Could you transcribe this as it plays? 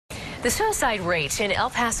The suicide rate in El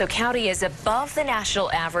Paso County is above the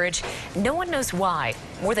national average. No one knows why.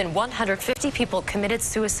 More than 150 people committed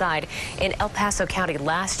suicide in El Paso County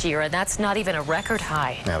last year, and that's not even a record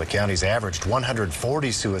high. Now, the county's averaged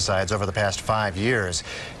 140 suicides over the past 5 years,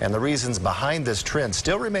 and the reasons behind this trend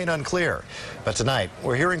still remain unclear. But tonight,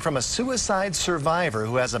 we're hearing from a suicide survivor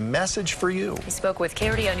who has a message for you. He spoke with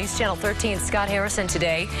KRDO News Channel 13's Scott Harrison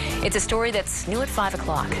today. It's a story that's new at 5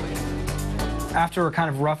 o'clock. After a kind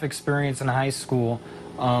of rough experience in high school,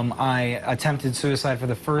 I attempted suicide for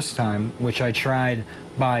the first time, which I tried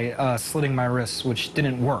by slitting my wrists, which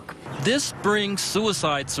didn't work. This spring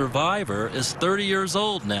suicide survivor is 30 years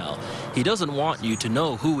old now. He doesn't want you to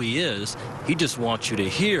know who he is. He just wants you to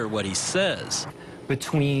hear what he says.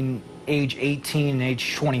 Between age 18 and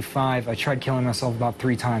age 25, I tried killing myself about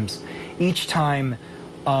 3 times. Each time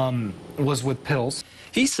was with pills.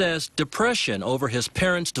 He says depression over his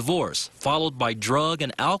parents' divorce, followed by drug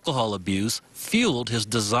and alcohol abuse, fueled his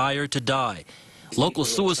desire to die. Local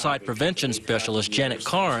suicide prevention specialist Janet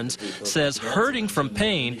Carnes says hurting from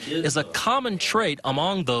pain is a common trait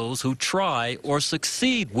among those who try or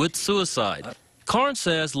succeed with suicide. Carnes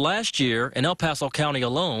says last year in El Paso County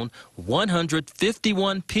alone,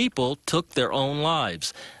 151 people took their own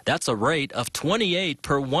lives. That's a rate of 28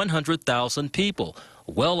 per 100,000 people,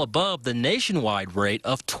 well above the nationwide rate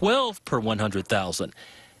of 12 per 100,000.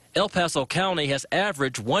 El Paso County has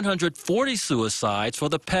averaged 140 suicides for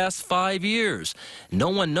the past 5 years. No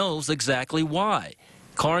one knows exactly why.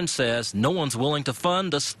 Carnes says no one's willing to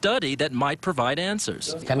fund a study that might provide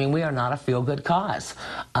answers. I mean, we are not a feel-good cause,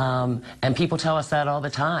 and people tell us that all the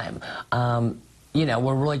time. You know,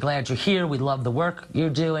 we're really glad you're here. We love the work you're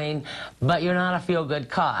doing, but you're not a feel-good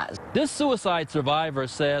cause. This suicide survivor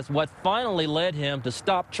says what finally led him to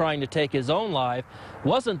stop trying to take his own life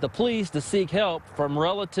wasn't the pleas to seek help from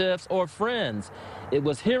relatives or friends. It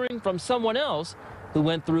was hearing from someone else who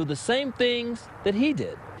went through the same things that he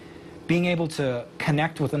did. Being able to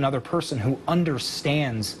connect with another person who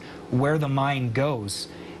understands where the mind goes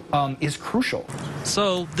is crucial.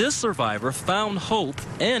 So this survivor found hope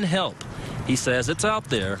and help. He says it's out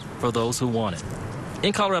there for those who want it.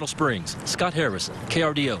 In Colorado Springs, Scott Harrison,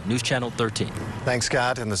 KRDO News Channel 13. Thanks,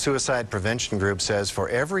 Scott. And the Suicide Prevention Group says for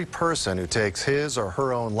every person who takes his or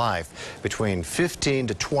her own life, between 15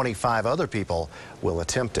 to 25 other people will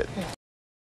attempt it.